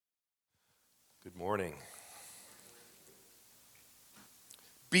Good morning.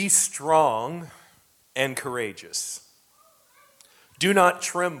 Be strong and courageous. Do not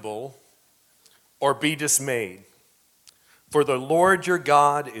tremble or be dismayed, for the Lord your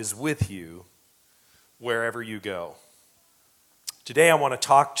God is with you wherever you go. Today I want to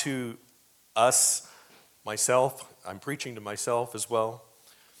talk to myself, I'm preaching to myself as well,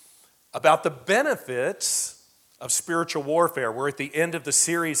 about the benefits of spiritual warfare. We're at the end of the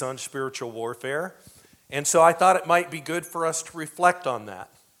series on spiritual warfare, and so I thought it might be good for us to reflect on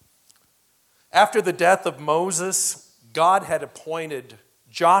that. After the death of Moses, God had appointed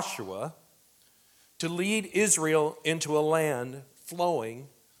Joshua to lead Israel into a land flowing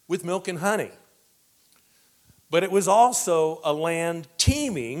with milk and honey. But it was also a land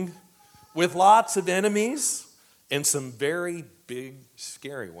teeming with lots of enemies and some very big,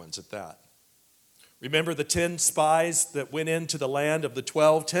 scary ones at that. Remember the 10 spies that went into the land of the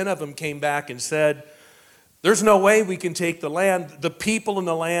 12? 10 of them came back and said, there's no way we can take the land. The people in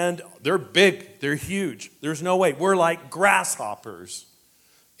the land, they're big, they're huge. There's no way. We're like grasshoppers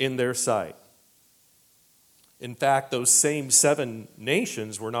in their sight. In fact, those same 7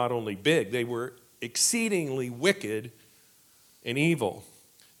 nations were not only big, they were exceedingly wicked and evil.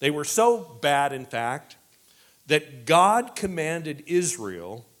 They were so bad, in fact, that God commanded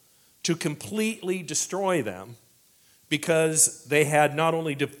Israel to completely destroy them because they had not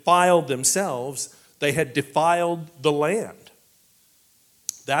only defiled themselves, they had defiled the land.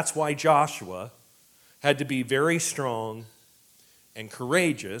 That's why Joshua had to be very strong and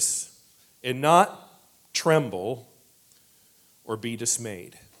courageous and not tremble or be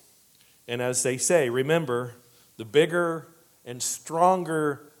dismayed. And as they say, remember, the bigger and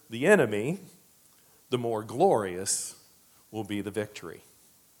stronger the enemy, the more glorious will be the victory.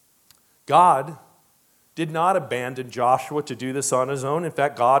 God did not abandon Joshua to do this on his own. In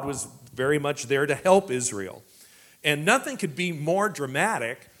fact, God was very much there to help Israel. And nothing could be more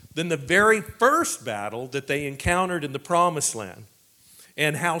dramatic than the very first battle that they encountered in the Promised Land.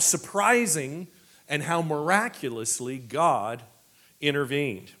 And how surprising and how miraculously God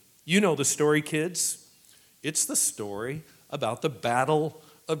intervened. You know the story, kids. It's the story about the Battle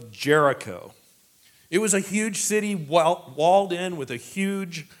of Jericho. It was a huge city walled in with a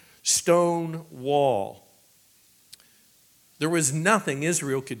huge stone wall. There was nothing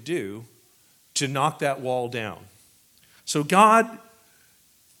Israel could do to knock that wall down. So God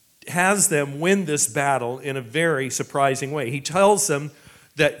has them win this battle in a very surprising way. He tells them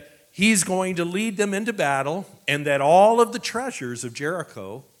that he's going to lead them into battle and that all of the treasures of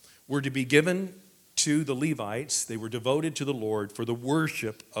Jericho were to be given to the Levites. They were devoted to the Lord for the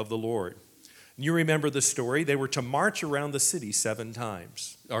worship of the Lord. You remember the story. They were to march around the city 7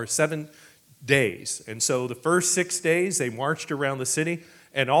 days. And so the first 6 days, they marched around the city,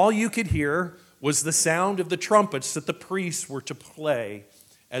 and all you could hear was the sound of the trumpets that the priests were to play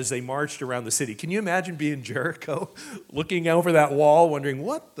as they marched around the city. Can you imagine being Jericho, looking over that wall, wondering,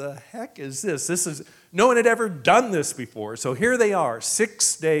 what the heck is this? No one had ever done this before. So here they are,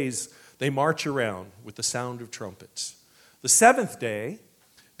 6 days, they march around with the sound of trumpets. The 7th day,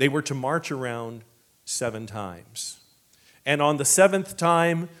 they were to march around 7 times. And on the 7th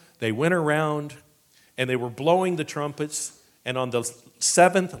time, they went around and they were blowing the trumpets. And on the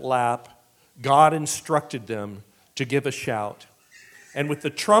 7th lap, God instructed them to give a shout. And with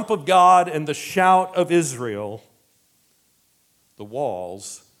the trump of God and the shout of Israel, the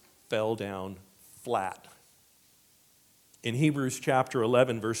walls fell down flat. In Hebrews chapter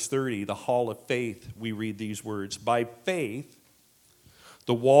 11, verse 30, the hall of faith, we read these words, by faith,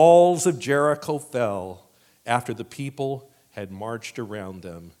 the walls of Jericho fell after the people had marched around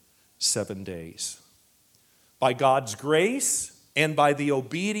them 7 days. By God's grace and by the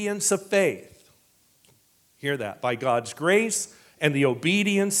obedience of faith. Hear that. By God's grace and the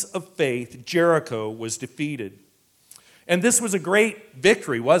obedience of faith, Jericho was defeated. And this was a great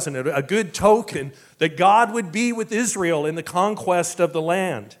victory, wasn't it? A good token that God would be with Israel in the conquest of the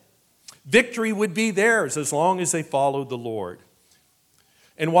land. Victory would be theirs as long as they followed the Lord.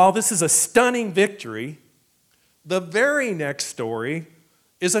 And while this is a stunning victory, the very next story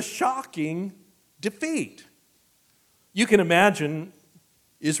is a shocking defeat. You can imagine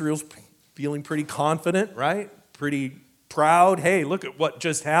Israel's feeling pretty confident, right? Pretty proud. Hey, look at what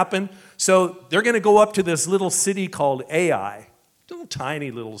just happened. So they're going to go up to this little city called Ai, little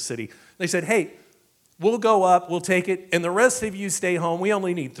tiny little city. They said, hey, we'll go up, we'll take it, and the rest of you stay home. We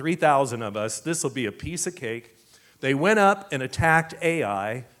only need 3,000 of us. This will be a piece of cake. They went up and attacked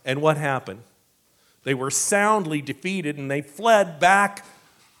Ai, and what happened? They were soundly defeated, and they fled back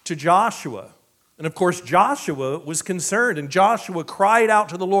to Joshua. And of course, Joshua was concerned, and Joshua cried out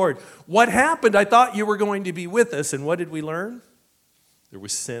to the Lord, "What happened? I thought you were going to be with us." And what did we learn? There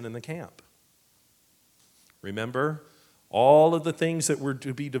was sin in the camp. Remember, all of the things that were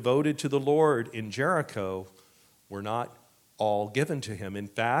to be devoted to the Lord in Jericho were not all given to him. In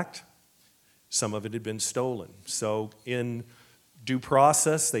fact, some of it had been stolen. So in due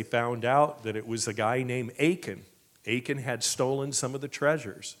process, they found out that it was a guy named Achan. Achan had stolen some of the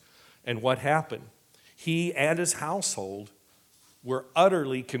treasures. And what happened? He and his household were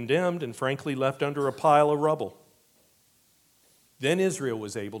utterly condemned and frankly left under a pile of rubble. Then Israel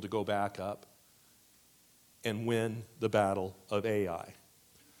was able to go back up and win the battle of Ai.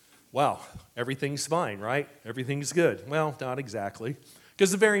 Wow, everything's fine, right? Everything's good. Well, not exactly.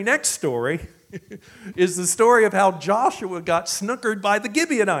 Because the very next story is the story of how Joshua got snookered by the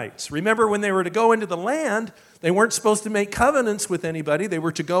Gibeonites. Remember, when they were to go into the land, they weren't supposed to make covenants with anybody. They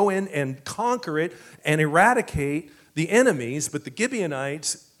were to go in and conquer it and eradicate the enemies. But the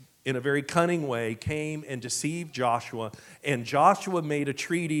Gibeonites, in a very cunning way, came and deceived Joshua. And Joshua made a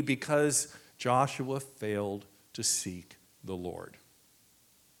treaty because Joshua failed to seek the Lord.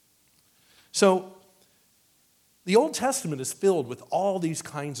 So, the Old Testament is filled with all these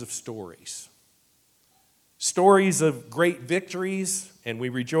kinds of stories. Stories of great victories, and we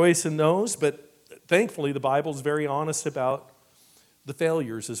rejoice in those, but thankfully the Bible is very honest about the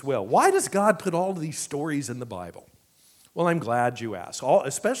failures as well. Why does God put all of these stories in the Bible? Well, I'm glad you asked,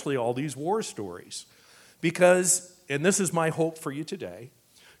 especially all these war stories. Because, and this is my hope for you today,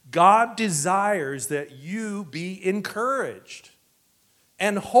 God desires that you be encouraged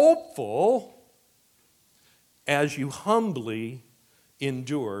and hopeful as you humbly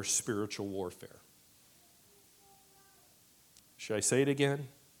endure spiritual warfare. Should I say it again?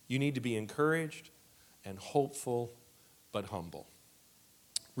 You need to be encouraged and hopeful, but humble.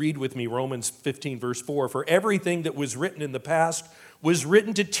 Read with me Romans 15, verse 4. For everything that was written in the past was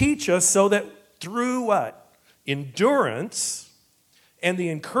written to teach us so that through what? Endurance and the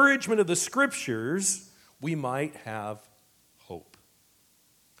encouragement of the Scriptures, we might have hope.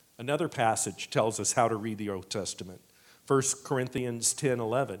 Another passage tells us how to read the Old Testament. 1 Corinthians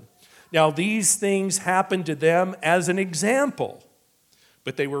 10:11. Now these things happened to them as an example,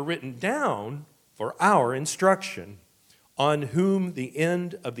 but they were written down for our instruction, on whom the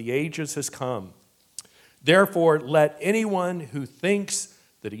end of the ages has come. Therefore, let anyone who thinks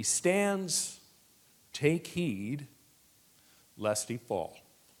that he stands take heed lest he fall.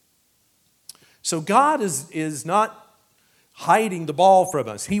 So God is not hiding the ball from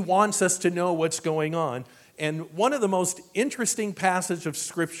us. He wants us to know what's going on. And one of the most interesting passages of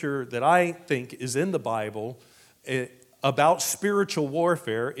Scripture that I think is in the Bible about spiritual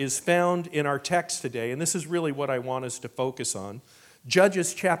warfare is found in our text today. And this is really what I want us to focus on.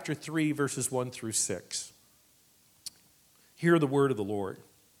 Judges chapter 3, verses 1 through 6. Hear the word of the Lord.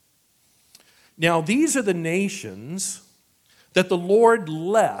 Now these are the nations that the Lord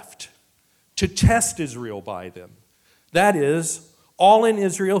left to test Israel by them. That is, all in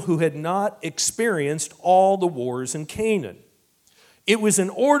Israel who had not experienced all the wars in Canaan. It was in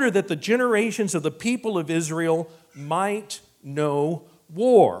order that the generations of the people of Israel might know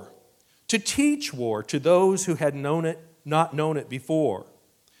war, to teach war to those who had not known it before.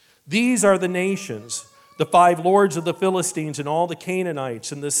 These are the nations, the 5 lords of the Philistines and all the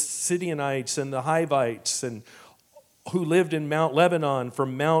Canaanites and the Sidonites and the Hivites, and who lived in Mount Lebanon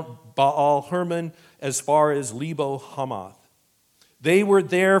from Mount Baal Hermon as far as Lebo Hamath. They were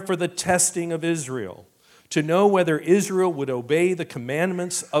there for the testing of Israel, to know whether Israel would obey the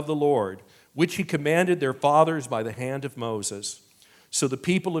commandments of the Lord, which he commanded their fathers by the hand of Moses. So the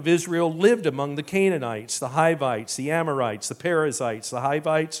people of Israel lived among the Canaanites, the Hivites, the Amorites, the Perizzites, the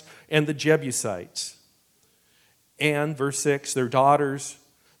Hivites, and the Jebusites. And, verse 6, their daughters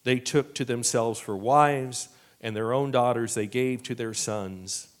they took to themselves for wives, and their own daughters they gave to their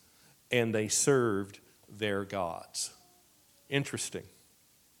sons, and they served their gods. Interesting.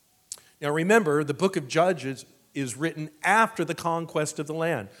 Now remember, the book of Judges is written after the conquest of the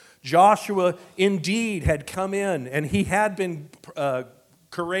land. Joshua indeed had come in, and he had been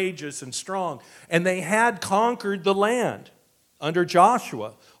courageous and strong, and they had conquered the land under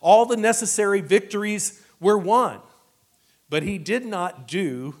Joshua. All the necessary victories were won, but he did not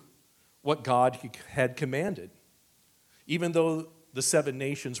do what God had commanded. Even though the 7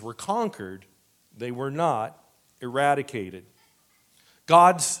 nations were conquered, they were not eradicated.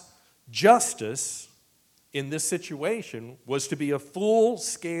 God's justice in this situation was to be a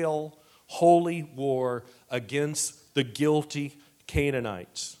full-scale holy war against the guilty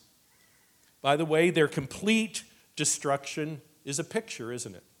Canaanites. By the way, their complete destruction is a picture,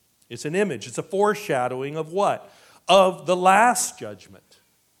 isn't it? It's an image. It's a foreshadowing of what? Of the last judgment.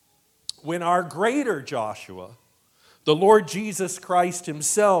 When our greater Joshua, the Lord Jesus Christ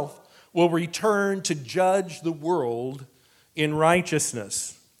himself, will return to judge the world in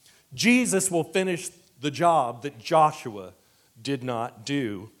righteousness. Jesus will finish the job that Joshua did not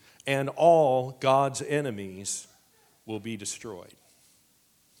do, and all God's enemies will be destroyed.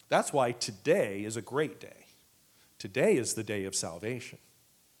 That's why today is a great day. Today is the day of salvation.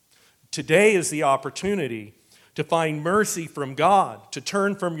 Today is the opportunity to find mercy from God, to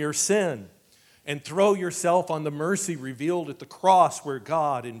turn from your sin, and throw yourself on the mercy revealed at the cross where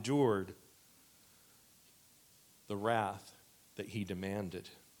God endured the wrath that he demanded.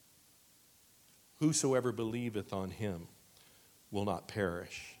 Whosoever believeth on him will not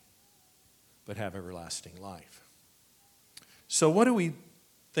perish, but have everlasting life. So what do we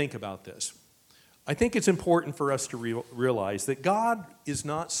think about this? I think it's important for us to realize that God is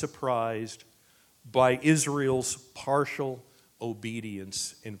not surprised by Israel's partial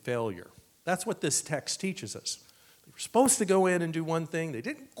obedience and failure. That's what this text teaches us. They were supposed to go in and do one thing. They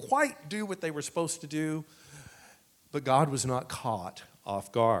didn't quite do what they were supposed to do, but God was not caught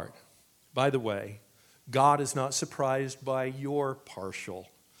off guard. By the way, God is not surprised by your partial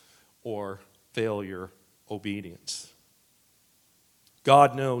or failure obedience.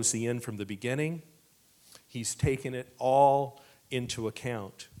 God knows the end from the beginning. He's taken it all into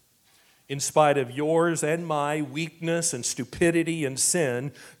account. In spite of yours and my weakness and stupidity and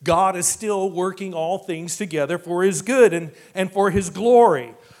sin, God is still working all things together for his good and for his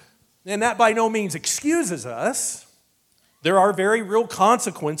glory. And that by no means excuses us. There are very real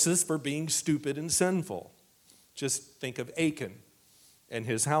consequences for being stupid and sinful. Just think of Achan and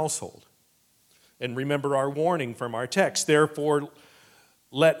his household. And remember our warning from our text. Therefore,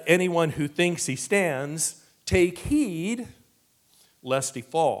 let anyone who thinks he stands take heed lest he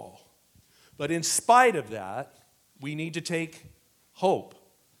fall. But in spite of that, we need to take hope.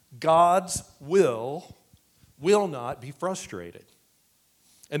 God's will not be frustrated.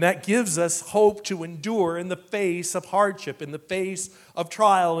 And that gives us hope to endure in the face of hardship, in the face of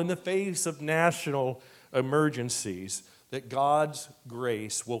trial, in the face of national emergencies, that God's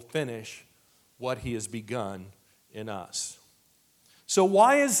grace will finish what he has begun in us. So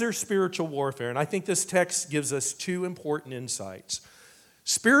why is there spiritual warfare? And I think this text gives us two important insights.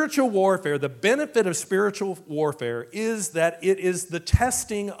 Spiritual warfare, the benefit of spiritual warfare is that it is the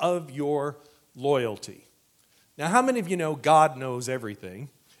testing of your loyalty. Now, how many of you know God knows everything,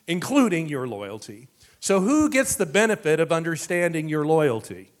 including your loyalty? So who gets the benefit of understanding your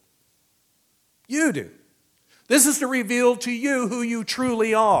loyalty? You do. This is to reveal to you who you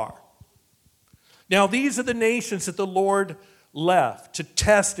truly are. Now, these are the nations that the Lord left to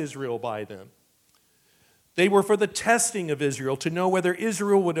test Israel by them. They were for the testing of Israel, to know whether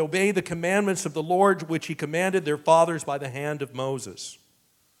Israel would obey the commandments of the Lord, which he commanded their fathers by the hand of Moses.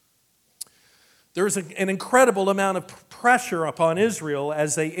 There was an incredible amount of pressure upon Israel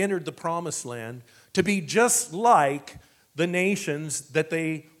as they entered the promised land to be just like the nations that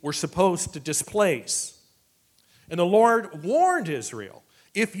they were supposed to displace. And the Lord warned Israel,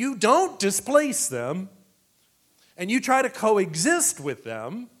 if you don't displace them and you try to coexist with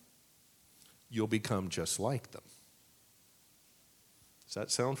them, you'll become just like them. Does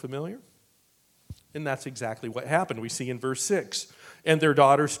that sound familiar? And that's exactly what happened. We see in verse 6, and their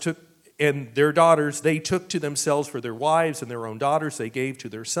daughters they took to themselves for their wives, and their own daughters they gave to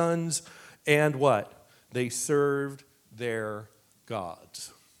their sons, and what? They served their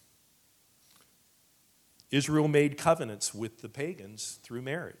gods. Israel made covenants with the pagans through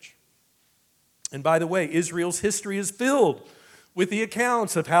marriage. And by the way, Israel's history is filled with the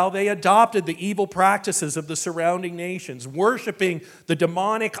accounts of how they adopted the evil practices of the surrounding nations, worshiping the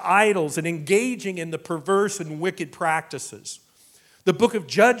demonic idols and engaging in the perverse and wicked practices. The book of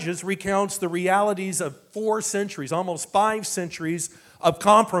Judges recounts the realities of 4 centuries, almost 5 centuries of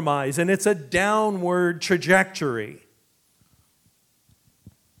compromise, and it's a downward trajectory.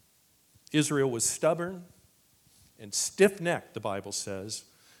 Israel was stubborn and stiff-necked, the Bible says,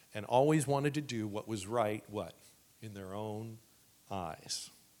 and always wanted to do what was right, what? In their own eyes.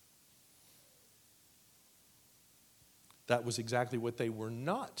 That was exactly what they were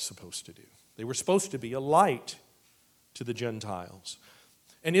not supposed to do. They were supposed to be a light to the Gentiles.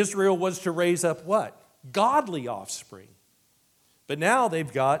 And Israel was to raise up what? Godly offspring. But now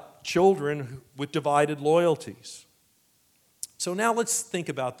they've got children with divided loyalties. So now let's think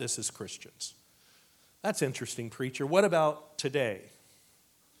about this as Christians. That's interesting, preacher. What about today?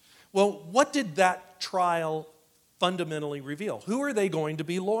 Well, what did that trial fundamentally reveal? Who are they going to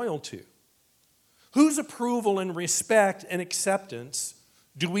be loyal to? Whose approval and respect and acceptance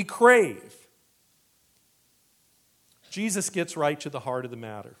Do we crave? Jesus gets right to the heart of the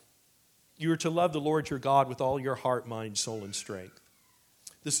matter. You are to love the Lord your God with all your heart, mind, soul, and strength.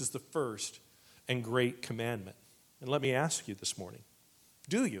 This is the first and great commandment. And let me ask you this morning,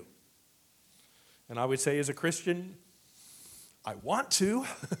 do you? And I would say as a Christian, I want to.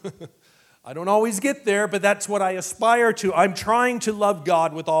 I don't always get there, but that's what I aspire to. I'm trying to love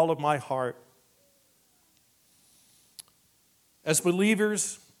God with all of my heart. As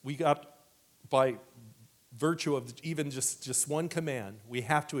believers, we got, by virtue of even just one command, we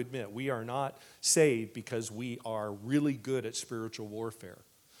have to admit we are not saved because we are really good at spiritual warfare.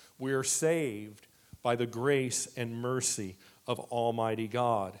 We are saved by the grace and mercy of Almighty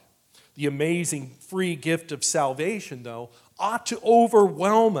God. The amazing free gift of salvation, though, ought to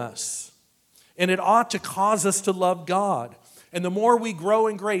overwhelm us, and it ought to cause us to love God. And the more we grow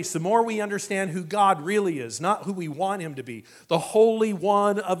in grace, the more we understand who God really is, not who we want him to be, the Holy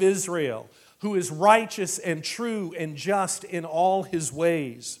One of Israel, who is righteous and true and just in all his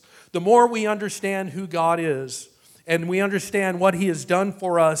ways. The more we understand who God is, and we understand what he has done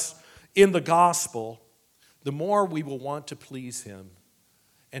for us in the gospel, the more we will want to please him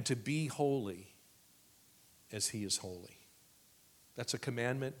and to be holy as he is holy. That's a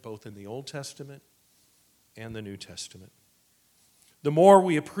commandment both in the Old Testament and the New Testament. The more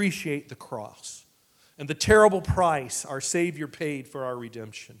we appreciate the cross and the terrible price our Savior paid for our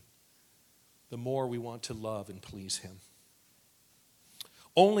redemption, the more we want to love and please him.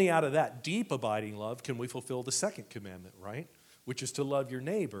 Only out of that deep abiding love can we fulfill the second commandment, right? Which is to love your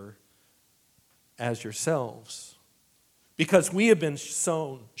neighbor as yourselves. Because we have been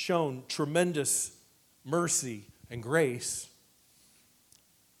shown tremendous mercy and grace,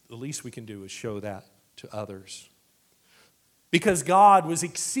 the least we can do is show that to others. Because God was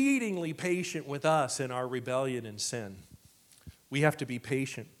exceedingly patient with us in our rebellion and sin, we have to be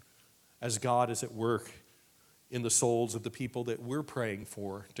patient as God is at work in the souls of the people that we're praying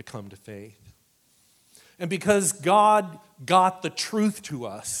for to come to faith. And because God got the truth to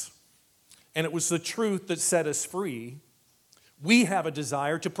us, and it was the truth that set us free, we have a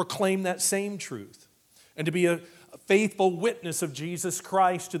desire to proclaim that same truth and to be a faithful witness of Jesus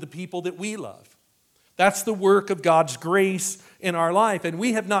Christ to the people that we love. That's the work of God's grace in our life. And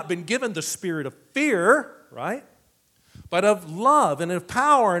we have not been given the spirit of fear, right? But of love and of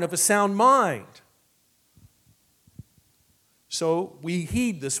power and of a sound mind. So we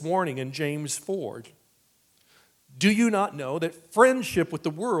heed this warning in James 4. Do you not know that friendship with the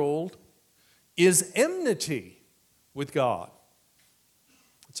world is enmity with God?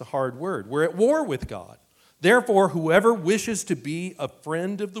 It's a hard word. We're at war with God. Therefore, whoever wishes to be a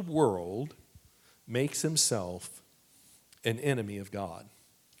friend of the world makes himself an enemy of God.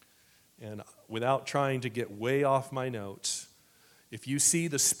 And without trying to get way off my notes, if you see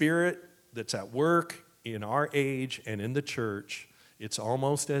the spirit that's at work in our age and in the church, it's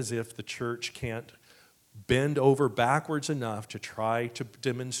almost as if the church can't bend over backwards enough to try to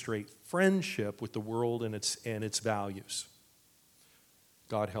demonstrate friendship with the world and its values.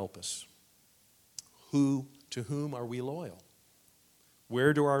 God help us. To whom are we loyal?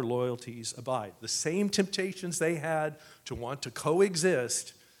 Where do our loyalties abide? The same temptations they had to want to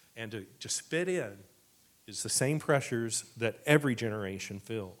coexist and to just fit in is the same pressures that every generation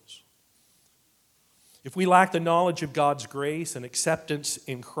feels. If we lack the knowledge of God's grace and acceptance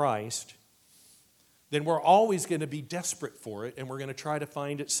in Christ, then we're always going to be desperate for it, and we're going to try to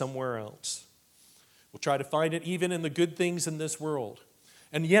find it somewhere else. We'll try to find it even in the good things in this world.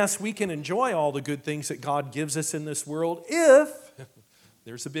 And yes, we can enjoy all the good things that God gives us in this world if,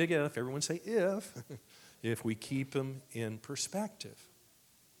 there's a big if, everyone say if we keep them in perspective.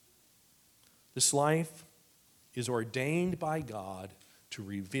 This life is ordained by God to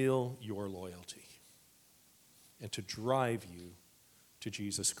reveal your loyalty and to drive you to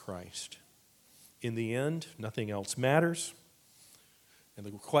Jesus Christ. In the end, nothing else matters. And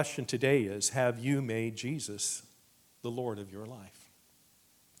the question today is, have you made Jesus the Lord of your life?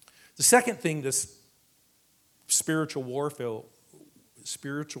 The second thing this spiritual warfare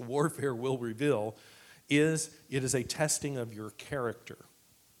will reveal is it is a testing of your character.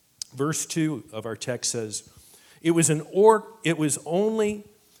 Verse 2 of our text says, it was only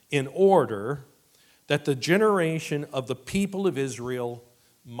in order that the generation of the people of Israel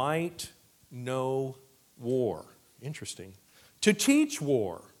might know war. Interesting. To teach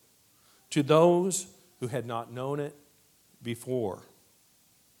war to those who had not known it before.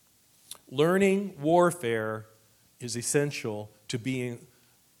 Learning warfare is essential to being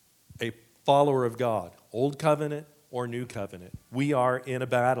a follower of God, Old Covenant or New Covenant. We are in a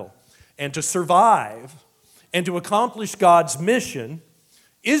battle. And to survive and to accomplish God's mission,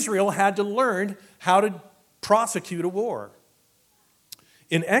 Israel had to learn how to prosecute a war.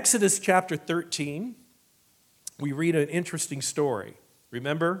 In Exodus chapter 13, we read an interesting story.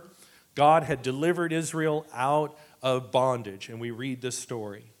 Remember, God had delivered Israel out of bondage, and we read this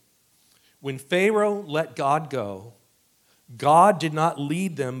story. When Pharaoh let God go, God did not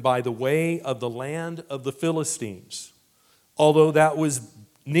lead them by the way of the land of the Philistines, although that was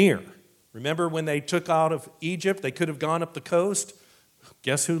near. Remember when they took out of Egypt, they could have gone up the coast?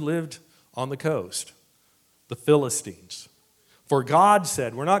 Guess who lived on the coast? The Philistines. For God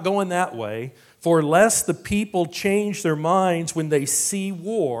said, we're not going that way, for lest the people change their minds when they see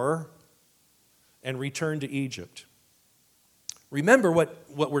war and return to Egypt. Remember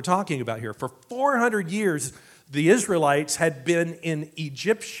what we're talking about here. For 400 years, the Israelites had been in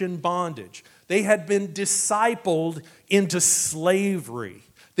Egyptian bondage. They had been discipled into slavery.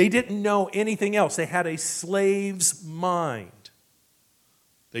 They didn't know anything else. They had a slave's mind.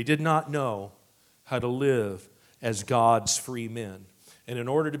 They did not know how to live as God's free men. And in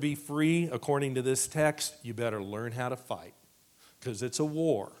order to be free, according to this text, you better learn how to fight, because it's a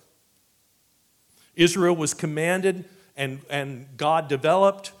war. Israel was commanded, and God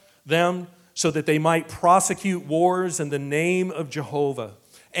developed them so that they might prosecute wars in the name of Jehovah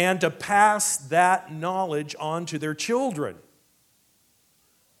and to pass that knowledge on to their children.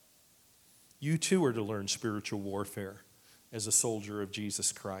 You too are to learn spiritual warfare as a soldier of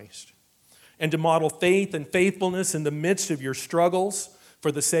Jesus Christ, and to model faith and faithfulness in the midst of your struggles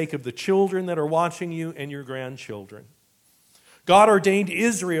for the sake of the children that are watching you and your grandchildren. God ordained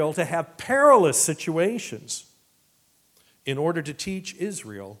Israel to have perilous situations in order to teach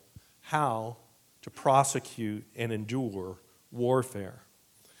Israel how to prosecute and endure warfare.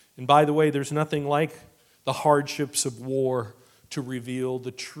 And by the way, there's nothing like the hardships of war to reveal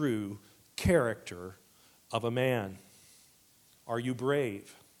the true character of a man. Are you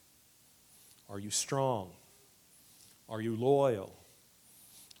brave? Are you strong? Are you loyal?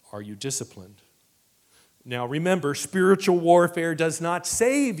 Are you disciplined? Now remember, spiritual warfare does not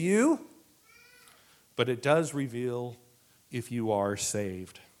save you, but it does reveal if you are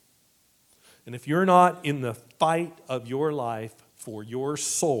saved. And if you're not in the fight of your life for your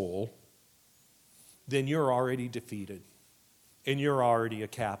soul, then you're already defeated and you're already a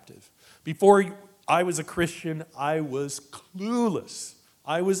captive. Before I was a Christian, I was clueless.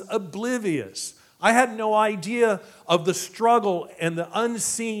 I was oblivious. I had no idea of the struggle and the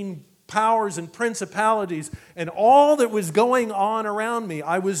unseen powers and principalities and all that was going on around me.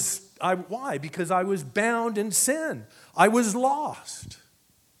 Why? Because I was bound in sin. I was lost.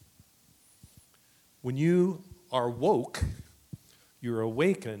 When you are woke, you're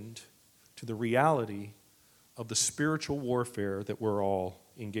awakened to the reality of the spiritual warfare that we're all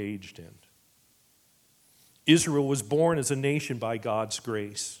engaged in. Israel was born as a nation by God's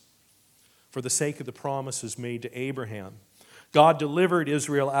grace for the sake of the promises made to Abraham. God delivered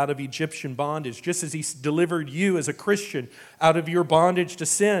Israel out of Egyptian bondage, just as He delivered you as a Christian out of your bondage to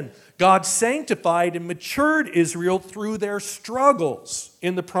sin. God sanctified and matured Israel through their struggles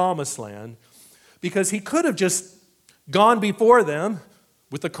in the promised land, because He could have just gone before them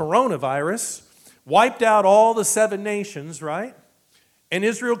with the coronavirus, wiped out all the 7 nations, right? And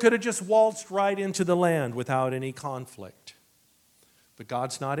Israel could have just waltzed right into the land without any conflict. But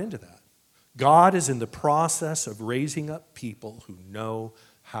God's not into that. God is in the process of raising up people who know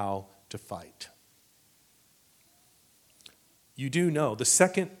how to fight. You do know the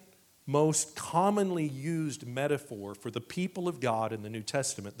second most commonly used metaphor for the people of God in the New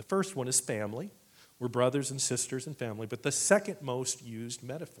Testament, the first one is family. We're brothers and sisters and family. But the second most used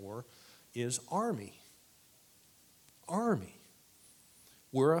metaphor is army. Army.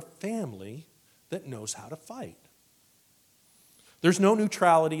 We're a family that knows how to fight. There's no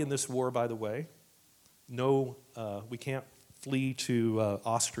neutrality in this war, by the way. No, we can't flee to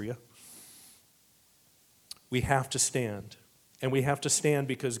Austria. We have to stand. And we have to stand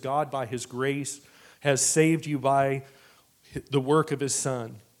because God, by His grace, has saved you by the work of His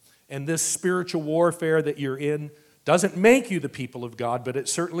Son. And this spiritual warfare that you're in doesn't make you the people of God, but it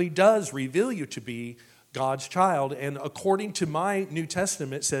certainly does reveal you to be God's child. And according to my New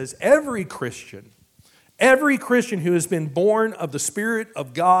Testament, it says every Christian who has been born of the Spirit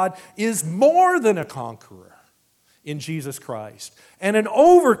of God is more than a conqueror in Jesus Christ and an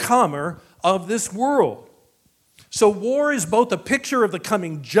overcomer of this world. So war is both a picture of the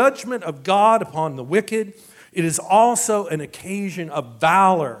coming judgment of God upon the wicked. It is also an occasion of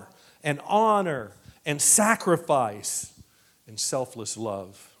valor and honor and sacrifice and selfless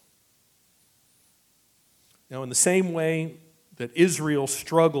love. Now, in the same way that Israel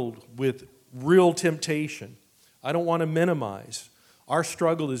struggled with real temptation, I don't want to minimize Our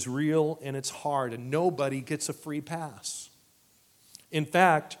struggle is real and it's hard, and nobody gets a free pass. In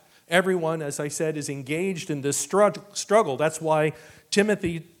fact, everyone, as I said, is engaged in this struggle. That's why 2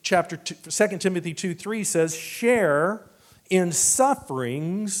 Timothy 2:3 says, share in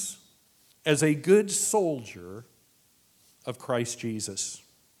sufferings as a good soldier of Christ Jesus.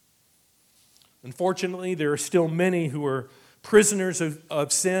 Unfortunately, there are still many who are prisoners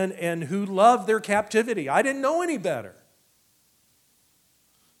of sin and who love their captivity. I didn't know any better.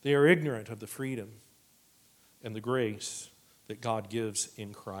 They are ignorant of the freedom and the grace that God gives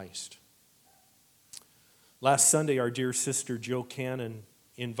in Christ. Last Sunday, our dear sister Jill Cannon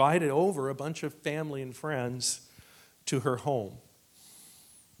invited over a bunch of family and friends to her home.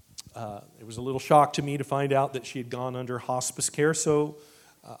 It was a little shock to me to find out that she had gone under hospice care, so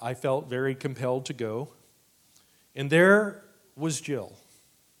I felt very compelled to go. And there was Jill,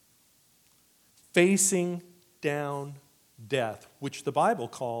 facing down death, which the Bible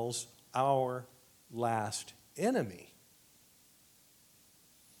calls our last enemy.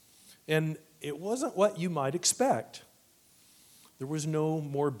 And it wasn't what you might expect. There was no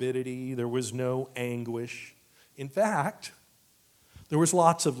morbidity, there was no anguish. In fact, there was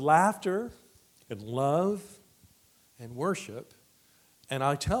lots of laughter and love and worship. And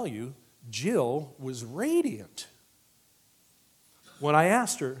I tell you, Jill was radiant. When I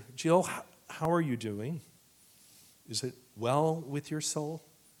asked her, Jill, how are you doing? Is it well with your soul?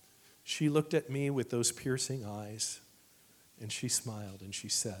 She looked at me with those piercing eyes, and she smiled, and she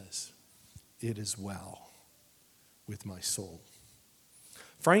says, it is well with my soul.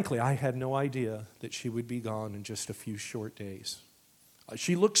 Frankly, I had no idea that she would be gone in just a few short days.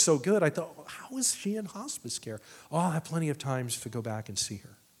 She looked so good, I thought, how is she in hospice care? Oh, I'll have plenty of times to go back and see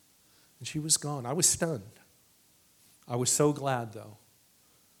her. And she was gone. I was stunned. I was so glad, though,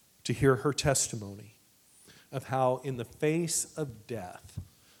 to hear her testimony of how in the face of death,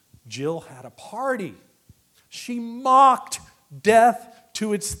 Jill had a party. She mocked death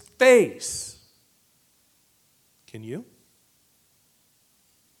to its face. Can you?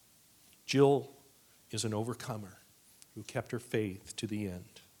 Jill is an overcomer who kept her faith to the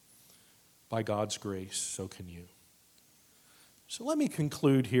end. By God's grace, so can you. So let me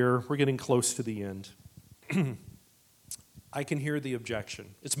conclude here. We're getting close to the end. I can hear the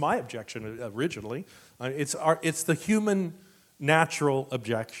objection. It's my objection originally. It's the human natural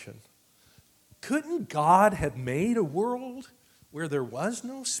objection. Couldn't God have made a world where there was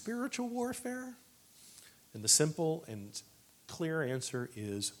no spiritual warfare? And the simple and clear answer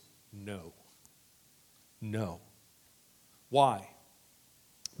is no. No. Why?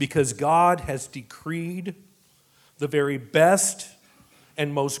 Because God has decreed the very best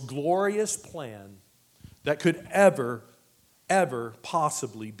and most glorious plan that could ever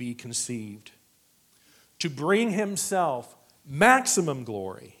possibly be conceived. To bring himself maximum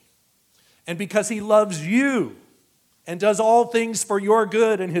glory. And because he loves you and does all things for your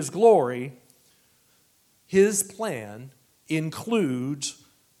good and his glory, his plan includes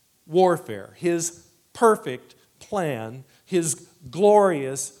warfare. His perfect plan, his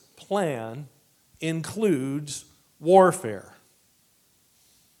glorious plan includes warfare.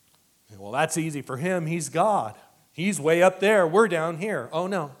 Well, that's easy for him. He's God. He's way up there. We're down here. Oh,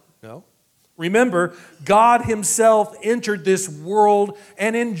 no. Remember, God himself entered this world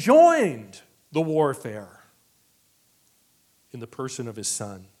and enjoined the warfare in the person of his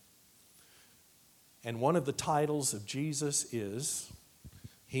Son. And one of the titles of Jesus is,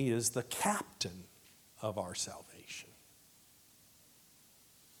 he is the captain of our salvation.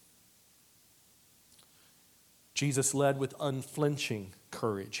 Jesus led with unflinching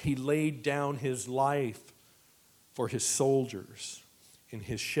courage. He laid down his life for his soldiers, and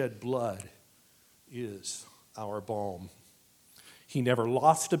his shed blood is our balm. He never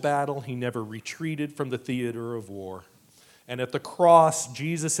lost a battle. He never retreated from the theater of war. And at the cross,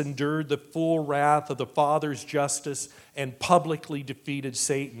 Jesus endured the full wrath of the Father's justice and publicly defeated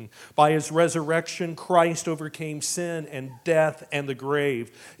Satan. By his resurrection, Christ overcame sin and death and the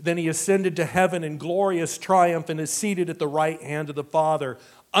grave. Then he ascended to heaven in glorious triumph and is seated at the right hand of the Father,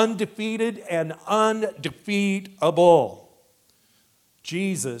 undefeated and undefeatable.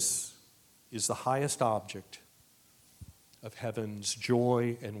 Jesus is the highest object of heaven's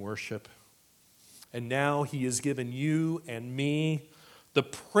joy and worship. And now he has given you and me the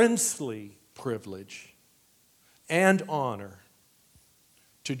princely privilege and honor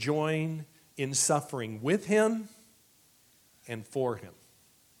to join in suffering with him and for him.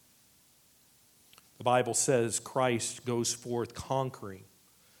 The Bible says Christ goes forth conquering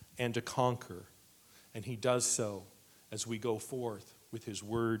and to conquer, and he does so as we go forth with his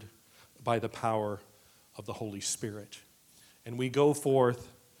word by the power of the Holy Spirit. And we go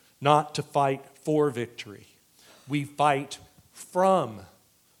forth not to fight for victory. We fight from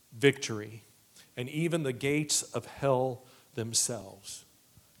victory. And even the gates of hell themselves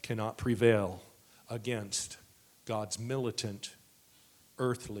cannot prevail against God's militant,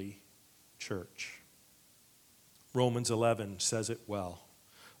 earthly church. Romans 11 says it well.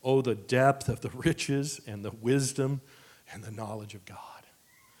 Oh, the depth of the riches and the wisdom and the knowledge of God.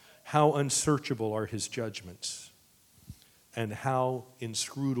 How unsearchable are his judgments, and how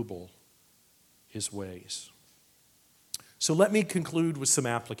inscrutable his ways. So let me conclude with some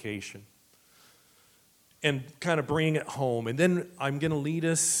application and kind of bring it home. And then I'm going to lead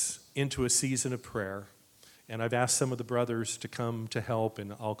us into a season of prayer. And I've asked some of the brothers to come to help,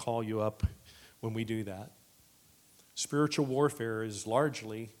 and I'll call you up when we do that. Spiritual warfare is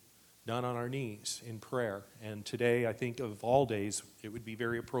largely done on our knees in prayer. And today, I think of all days, it would be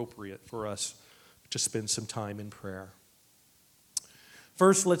very appropriate for us to spend some time in prayer.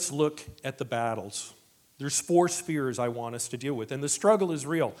 First, let's look at the battles. There's 4 spheres I want us to deal with. And the struggle is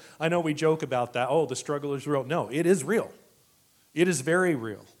real. I know we joke about that. Oh, the struggle is real. No, it is real. It is very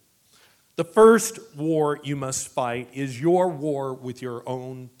real. The first war you must fight is your war with your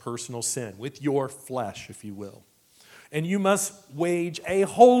own personal sin, with your flesh, if you will. And you must wage a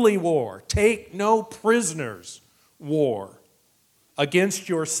holy war. Take no prisoners war. Against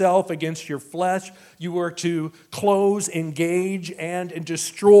yourself, against your flesh, you are to close, engage, and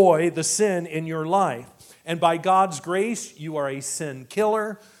destroy the sin in your life. And by God's grace, you are a sin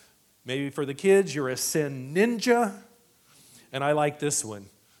killer. Maybe for the kids, you're a sin ninja. And I like this one.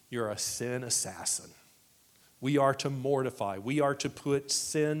 You're a sin assassin. We are to mortify. We are to put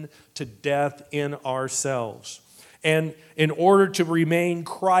sin to death in ourselves. And in order to remain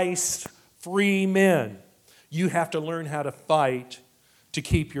Christ-free men, you have to learn how to fight to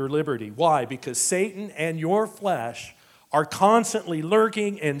keep your liberty. Why? Because Satan and your flesh are constantly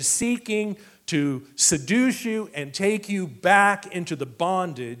lurking and seeking to seduce you and take you back into the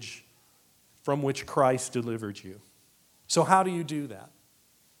bondage from which Christ delivered you. So how do you do that?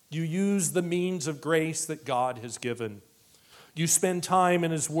 You use the means of grace that God has given. You spend time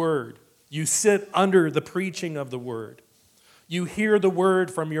in His Word. You sit under the preaching of the Word. You hear the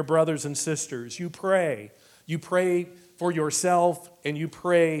Word from your brothers and sisters. You pray. You pray for yourself and you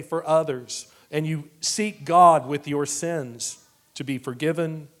pray for others. And you seek God with your sins to be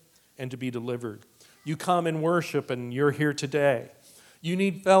forgiven and to be delivered. You come and worship, and you're here today. You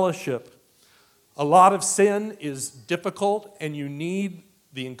need fellowship. A lot of sin is difficult, and you need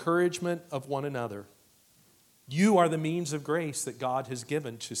the encouragement of one another. You are the means of grace that God has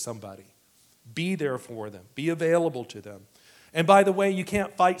given to somebody. Be there for them. Be available to them. And by the way, you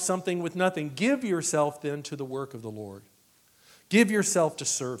can't fight something with nothing. Give yourself then to the work of the Lord. Give yourself to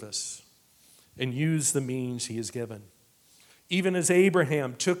service and use the means He has given. Even as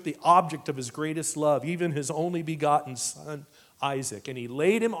Abraham took the object of his greatest love, even his only begotten son, Isaac, and he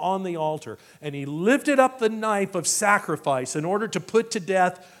laid him on the altar, and he lifted up the knife of sacrifice in order to put to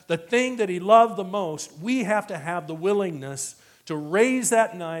death the thing that he loved the most, we have to have the willingness to raise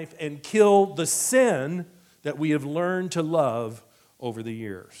that knife and kill the sin that we have learned to love over the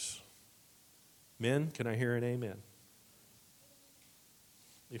years. Men, can I hear an amen?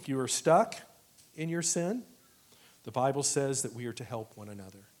 If you are stuck in your sin, the Bible says that we are to help one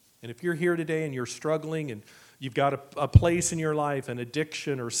another. And if you're here today and you're struggling and you've got a place in your life, an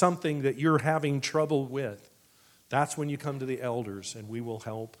addiction or something that you're having trouble with, that's when you come to the elders and we will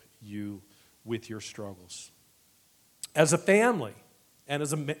help you with your struggles. As a family and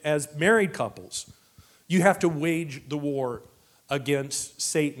as married couples, you have to wage the war against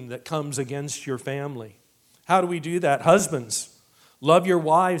Satan that comes against your family. How do we do that? Husbands, love your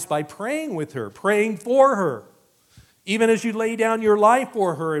wives by praying with her, praying for her. Even as you lay down your life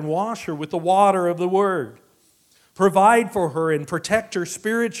for her and wash her with the water of the Word. Provide for her and protect her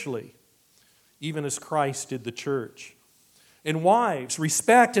spiritually, even as Christ did the church. And wives,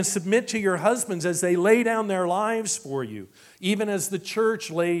 respect and submit to your husbands as they lay down their lives for you, even as the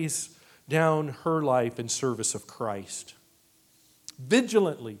church lays down her life in service of Christ.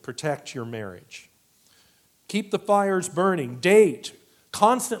 Vigilantly protect your marriage. Keep the fires burning. Date.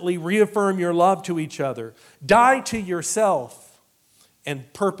 Constantly reaffirm your love to each other. Die to yourself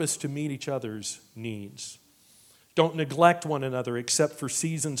and purpose to meet each other's needs. Don't neglect one another except for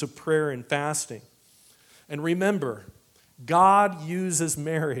seasons of prayer and fasting. And remember, God uses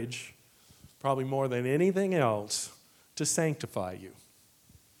marriage, probably more than anything else, to sanctify you.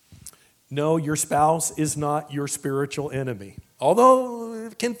 No, your spouse is not your spiritual enemy, although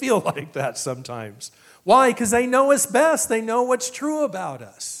it can feel like that sometimes. Why? Because they know us best. They know what's true about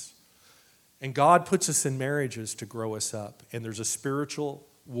us. And God puts us in marriages to grow us up. And there's a spiritual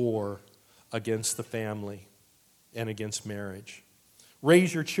war against the family and against marriage.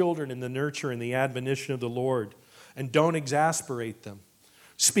 Raise your children in the nurture and the admonition of the Lord, and don't exasperate them.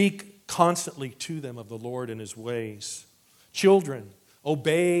 Speak constantly to them of the Lord and his ways. Children,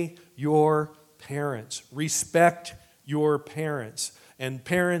 obey your parents. Respect your parents. And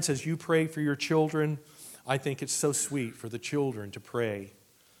parents, as you pray for your children, I think it's so sweet for the children to pray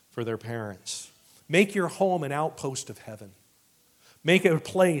for their parents. Make your home an outpost of heaven. Make it a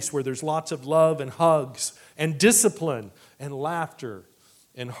place where there's lots of love and hugs and discipline and laughter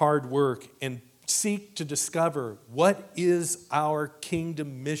and hard work, and seek to discover what is our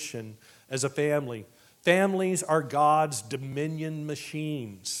kingdom mission as a family. Families are God's dominion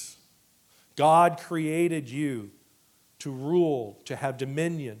machines. God created you to rule, to have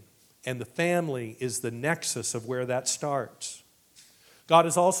dominion, and the family is the nexus of where that starts. God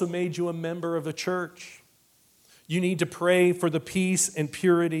has also made you a member of a church. You need to pray for the peace and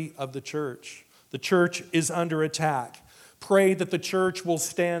purity of the church. The church is under attack. Pray that the church will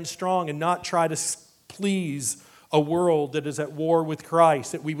stand strong and not try to please a world that is at war with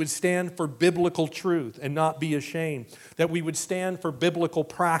Christ, that we would stand for biblical truth and not be ashamed, that we would stand for biblical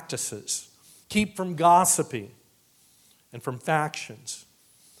practices, keep from gossiping and from factions.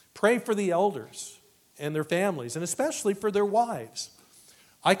 Pray for the elders and their families, and especially for their wives.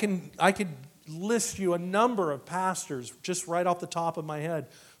 I could list you a number of pastors just right off the top of my head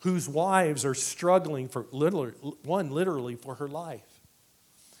whose wives are struggling for literally for her life.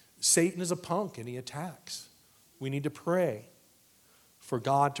 Satan is a punk and he attacks. We need to pray for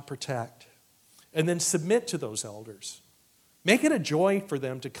God to protect. And then submit to those elders. Make it a joy for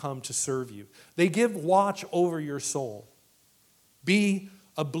them to come to serve you. They give watch over your soul. Be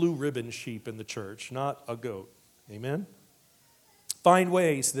a blue ribbon sheep in the church, not a goat. Amen? Find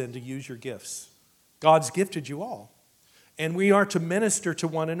ways then to use your gifts. God's gifted you all. And we are to minister to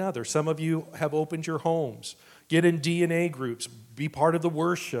one another. Some of you have opened your homes. Get in DNA groups. Be part of the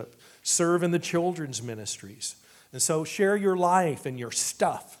worship. Serve in the children's ministries. And so share your life and your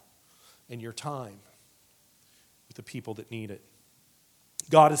stuff and your time with the people that need it.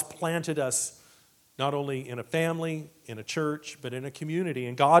 God has planted us not only in a family, in a church, but in a community.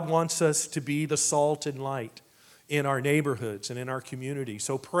 And God wants us to be the salt and light in our neighborhoods and in our community.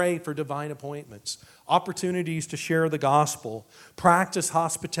 So pray for divine appointments, opportunities to share the gospel, practice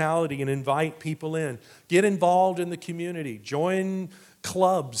hospitality and invite people in. Get involved in the community. Join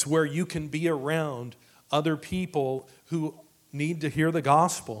clubs where you can be around other people who need to hear the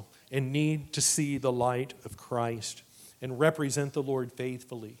gospel and need to see the light of Christ and represent the Lord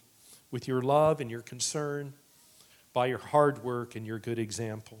faithfully with your love and your concern, by your hard work and your good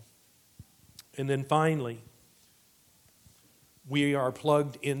example. And then finally, we are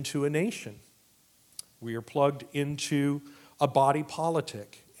plugged into a nation. We are plugged into a body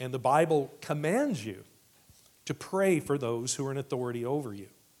politic. And the Bible commands you to pray for those who are in authority over you.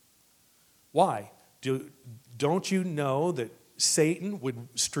 Why? Don't you know that Satan would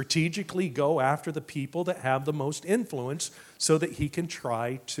strategically go after the people that have the most influence so that he can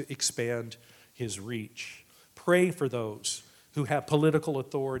try to expand his reach? Pray for those who have political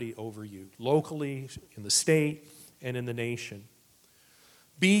authority over you, locally, in the state, and in the nation.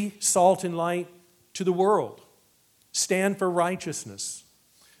 Be salt and light to the world. Stand for righteousness.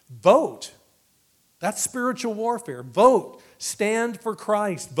 Vote. That's spiritual warfare. Vote. Stand for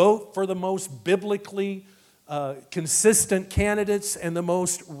Christ. Vote for the most biblically consistent candidates and the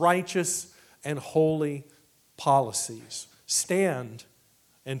most righteous and holy policies. Stand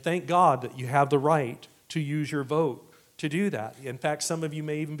and thank God that you have the right to use your vote to do that. In fact, some of you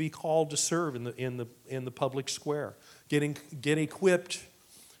may even be called to serve in the public square. Get equipped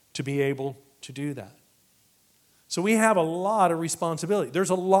to be able to do that. So we have a lot of responsibility. There's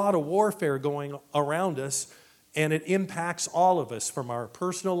a lot of warfare going around us, and it impacts all of us from our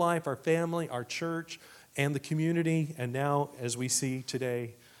personal life, our family, our church, and the community, and now, as we see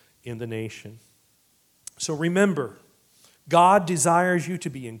today, in the nation. So remember, God desires you to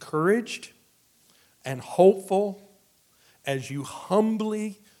be encouraged and hopeful as you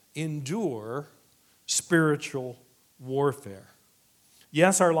humbly endure spiritual warfare.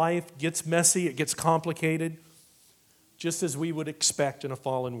 Yes, our life gets messy, it gets complicated, just as we would expect in a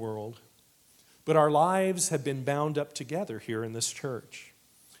fallen world. But our lives have been bound up together here in this church,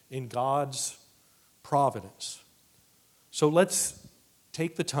 in God's providence. So let's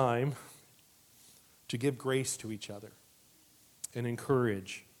take the time to give grace to each other and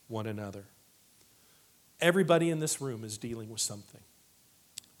encourage one another. Everybody in this room is dealing with something.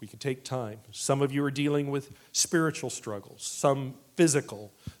 We can take time. Some of you are dealing with spiritual struggles, some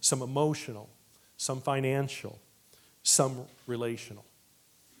physical, some emotional, some financial, some relational.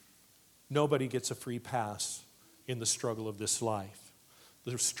 Nobody gets a free pass in the struggle of this life.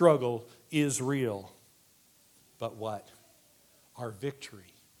 The struggle is real. But what? Our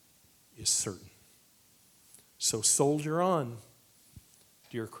victory is certain. So soldier on,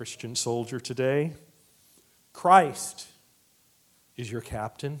 dear Christian soldier today. Christ is your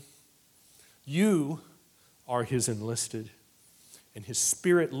captain. You are his enlisted, and his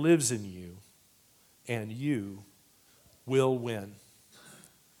Spirit lives in you, and you will win.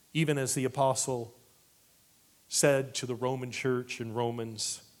 Even as the apostle said to the Roman church in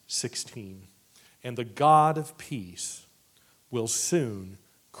Romans 16, and the God of peace will soon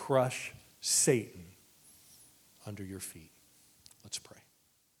crush Satan under your feet. Let's pray.